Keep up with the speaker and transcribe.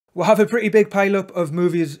We'll have a pretty big pile up of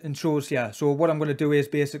movies and shows here. So what I'm going to do is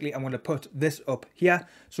basically I'm going to put this up here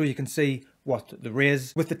so you can see what there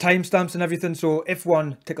is with the timestamps and everything. So if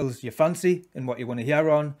one tickles your fancy and what you want to hear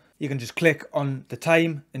on, you can just click on the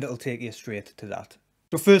time and it'll take you straight to that.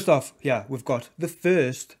 So first off, yeah, we've got the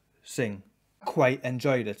first Sing. Quite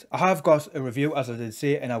enjoyed it. I have got a review, as I did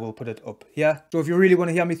say, and I will put it up here. So if you really want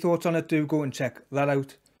to hear my thoughts on it, do go and check that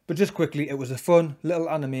out. But just quickly, it was a fun little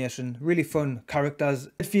animation, really fun characters.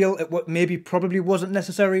 I feel it maybe probably wasn't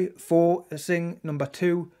necessary for a Sing number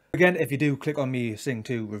 2. Again, if you do click on me Sing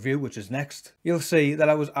 2 review, which is next, you'll see that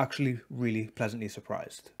I was actually really pleasantly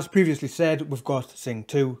surprised. As previously said, we've got Sing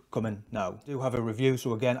 2 coming now. I do have a review,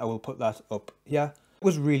 so again, I will put that up here. It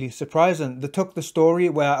was really surprising. They took the story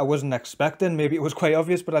where I wasn't expecting. Maybe it was quite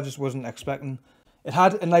obvious, but I just wasn't expecting. It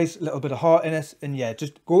had a nice little bit of heart in it, and yeah,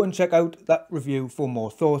 just go and check out that review for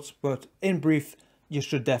more thoughts, but in brief, you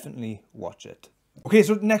should definitely watch it. Okay,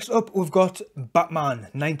 so next up, we've got Batman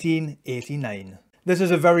 1989. This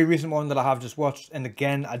is a very recent one that I have just watched, and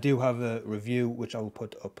again, I do have a review, which I will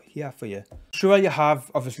put up here for you. Sure, you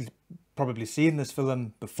have obviously probably seen this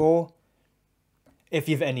film before, if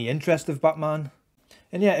you've any interest of Batman.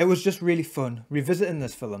 And yeah, it was just really fun revisiting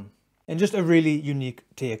this film, and just a really unique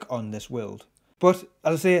take on this world. But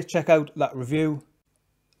as I say, check out that review.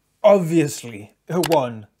 Obviously,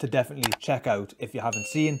 one to definitely check out if you haven't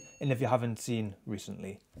seen, and if you haven't seen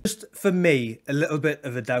recently. Just for me, a little bit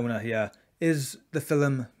of a downer here is the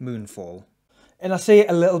film Moonfall. And I say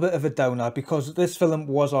a little bit of a downer because this film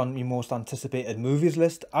was on my most anticipated movies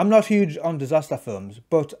list. I'm not huge on disaster films,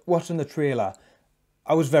 but watching the trailer,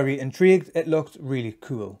 I was very intrigued. It looked really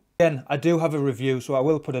cool. Again, I do have a review, so I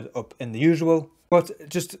will put it up in the usual. But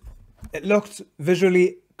just, it looked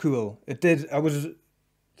visually cool. It did. I was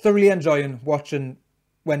thoroughly enjoying watching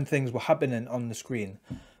when things were happening on the screen.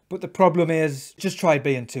 But the problem is, just tried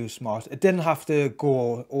being too smart. It didn't have to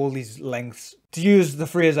go all these lengths. To use the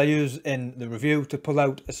phrase I use in the review, to pull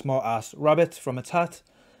out a smart ass rabbit from its hat.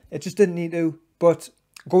 It just didn't need to. But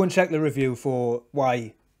go and check the review for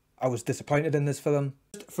why I was disappointed in this film.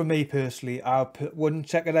 For me personally, I wouldn't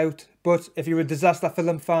check it out. But if you're a disaster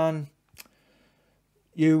film fan,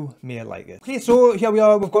 you may like it. Okay, so here we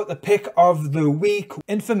are. We've got the pick of the week.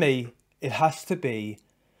 And for me, it has to be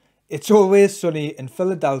It's Always Sunny in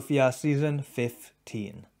Philadelphia season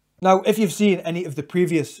 15. Now, if you've seen any of the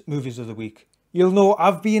previous movies of the week, you'll know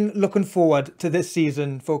I've been looking forward to this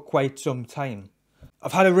season for quite some time.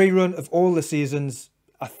 I've had a rerun of all the seasons,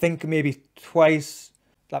 I think maybe twice.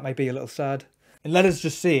 That might be a little sad. And let us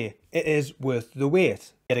just say, it is worth the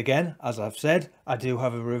wait. Yet again, as I've said, I do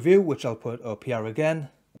have a review, which I'll put up here again.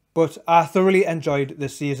 But I thoroughly enjoyed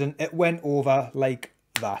this season. It went over like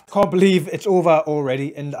that. Can't believe it's over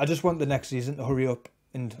already, and I just want the next season to hurry up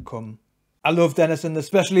and come. I love Dennison,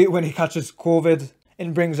 especially when he catches COVID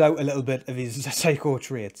and brings out a little bit of his psycho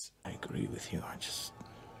traits. I agree with you.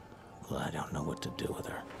 I don't know what to do with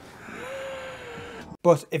her.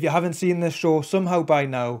 But if you haven't seen this show somehow by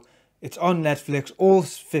now, it's on Netflix, all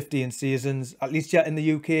 15 seasons, at least yet in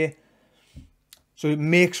the UK. So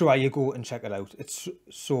make sure you go and check it out. It's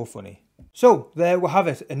so funny. So there we have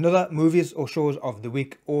it. Another movies or shows of the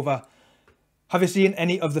week over. Have you seen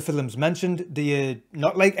any of the films mentioned? Do you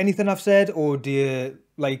not like anything I've said? Or do you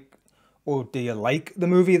like the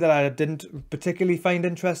movie that I didn't particularly find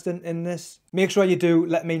interesting in this? Make sure you do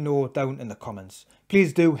let me know down in the comments.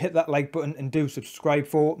 Please do hit that like button and do subscribe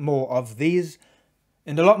for more of these.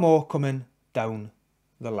 And a lot more coming down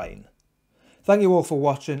the line. Thank you all for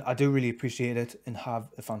watching. I do really appreciate it, and have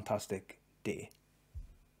a fantastic day.